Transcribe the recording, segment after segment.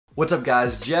What's up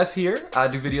guys, Jeff here. I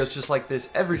do videos just like this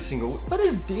every single week. What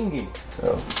is dinging?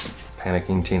 Oh,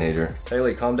 panicking teenager.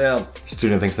 Haley, calm down.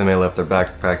 Student thinks they may have left their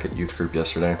backpack at youth group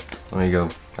yesterday. There you go.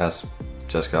 Ask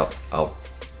Jessica. I'll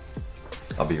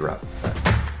be right back.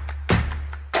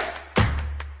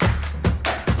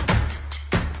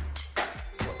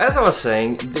 As I was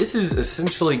saying, this is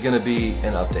essentially gonna be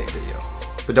an update video.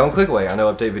 But don't click away, I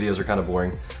know update videos are kind of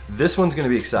boring. This one's gonna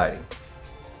be exciting.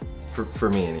 For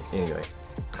me anyway.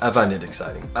 I find it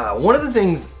exciting. One of the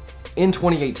things in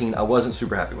 2018 I wasn't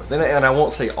super happy with, and I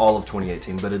won't say all of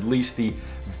 2018, but at least the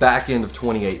back end of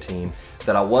 2018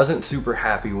 that I wasn't super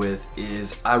happy with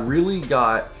is I really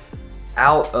got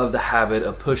out of the habit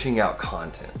of pushing out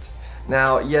content.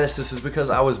 Now, yes, this is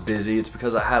because I was busy, it's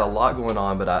because I had a lot going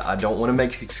on, but I don't want to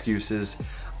make excuses.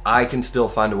 I can still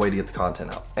find a way to get the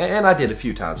content out. And I did a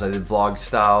few times. I did vlog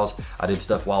styles, I did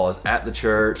stuff while I was at the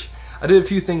church, I did a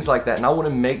few things like that, and I want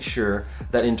to make sure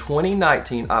that in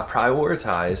 2019 I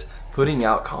prioritize putting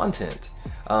out content.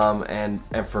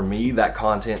 And for me, that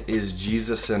content is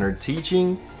Jesus-centered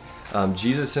teaching,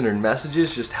 Jesus-centered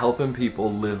messages, just helping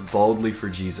people live boldly for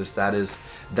Jesus. That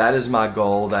is my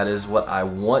goal. That is what I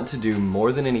want to do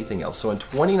more than anything else. So in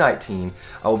 2019,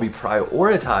 I will be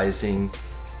prioritizing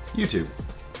YouTube.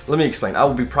 Let me explain. I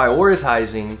will be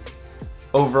prioritizing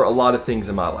over a lot of things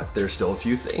in my life. There's still a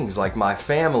few things like my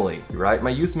family, right? My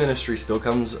youth ministry still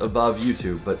comes above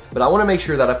YouTube, but I want to make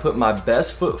sure that I put my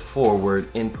best foot forward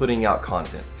in putting out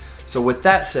content. So with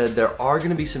that said, there are going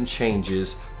to be some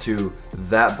changes to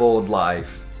That Bold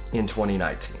Life in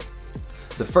 2019.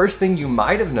 The first thing you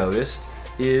might have noticed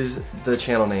is the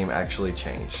channel name actually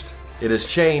changed. It has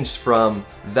changed from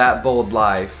That Bold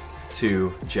Life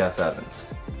to Jeff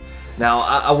Evans. Now,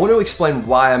 I want to explain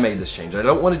why I made this change. I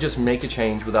don't want to just make a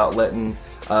change without letting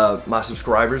my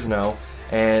subscribers know.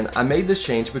 And I made this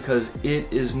change because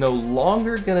it is no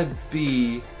longer going to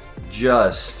be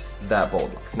just That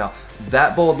Bold Life. Now,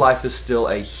 That Bold Life is still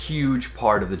a huge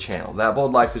part of the channel. That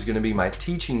Bold Life is going to be my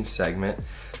teaching segment,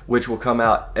 which will come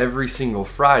out every single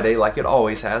Friday like it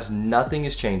always has. Nothing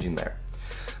is changing there.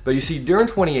 But you see, during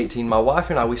 2018, my wife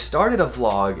and I, we started a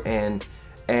vlog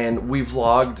and we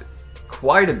vlogged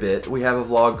quite a bit. We have a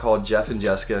vlog called Jeff and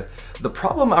Jessica. The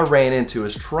problem I ran into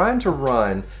is trying to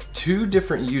run two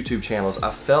different YouTube channels.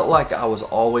 I felt like I was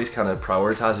always kind of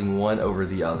prioritizing one over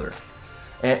the other.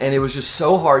 And it was just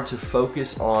so hard to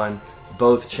focus on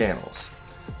both channels.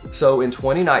 So in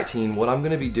 2019, what I'm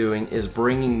going to be doing is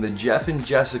bringing the Jeff and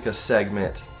Jessica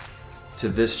segment to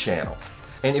this channel.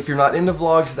 And if you're not into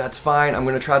vlogs, that's fine. I'm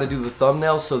going to try to do the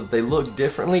thumbnails so that they look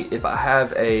differently. If I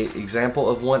have an example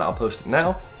of one, I'll post it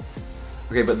now.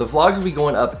 Okay, but the vlogs will be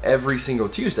going up every single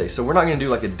Tuesday. So we're not gonna do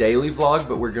like a daily vlog,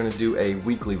 but we're gonna do a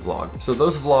weekly vlog. So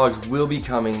those vlogs will be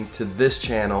coming to this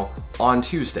channel on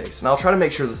Tuesdays. And I'll try to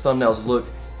make sure the thumbnails look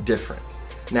different.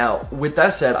 Now, with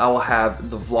that said, I will have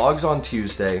the vlogs on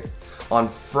Tuesday. On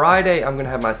Friday, I'm gonna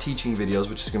have my teaching videos,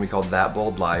 which is gonna be called That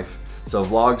Bold Life. So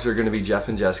vlogs are gonna be Jeff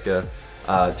and Jessica,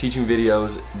 teaching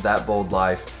videos, That Bold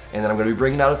Life. And then I'm going to be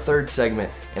bringing out a third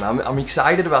segment, and I'm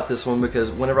excited about this one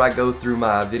because whenever I go through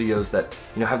my videos that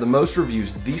have the most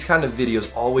reviews, these kind of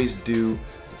videos always do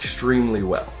extremely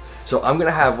well. So I'm going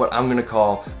to have what I'm going to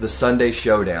call the Sunday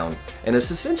Showdown, and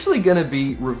it's essentially going to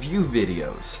be review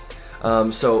videos.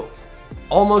 So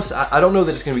almost, I don't know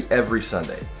that it's going to be every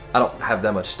Sunday. I don't have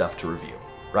that much stuff to review,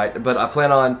 right? But I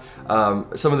plan on,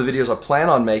 some of the videos I plan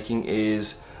on making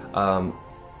is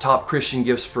top Christian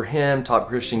gifts for him, top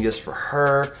Christian gifts for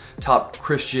her, top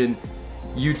Christian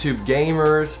YouTube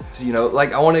gamers.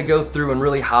 Like I want to go through and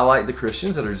really highlight the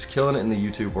Christians that are just killing it in the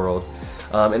YouTube world.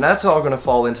 And that's all going to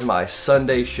fall into my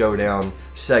Sunday Showdown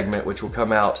segment, which will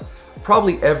come out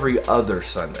probably every other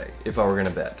Sunday if I were going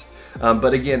to bet.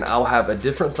 But again, I'll have a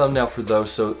different thumbnail for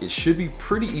those, so it should be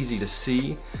pretty easy to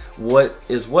see what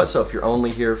is what. So if you're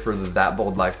only here for the That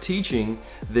Bold Life teaching,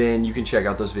 then you can check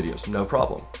out those videos, no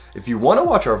problem. If you want to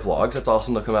watch our vlogs, that's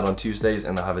awesome. They'll come out on Tuesdays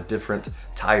and they'll have a different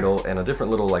title and a different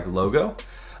little like logo.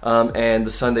 And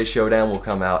the Sunday Showdown will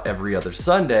come out every other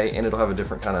Sunday, and it'll have a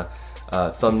different kind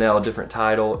of thumbnail, a different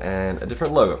title, and a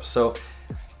different logo. So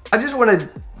I just wanted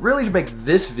really to make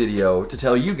this video to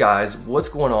tell you guys what's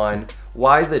going on,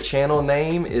 why the channel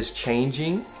name is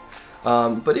changing,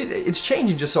 but it's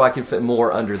changing just so I can fit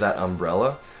more under that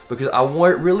umbrella, because I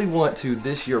really want to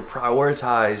this year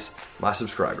prioritize my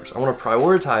subscribers. I want to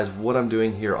prioritize what I'm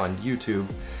doing here on YouTube,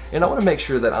 and I want to make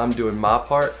sure that I'm doing my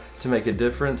part to make a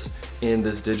difference in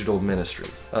this digital ministry.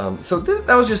 So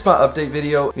that was just my update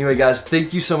video. Anyway guys,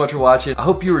 thank you so much for watching. I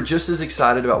hope you were just as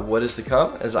excited about what is to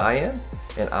come as I am,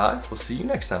 and I will see you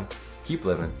next time. Keep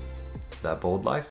living that bold life.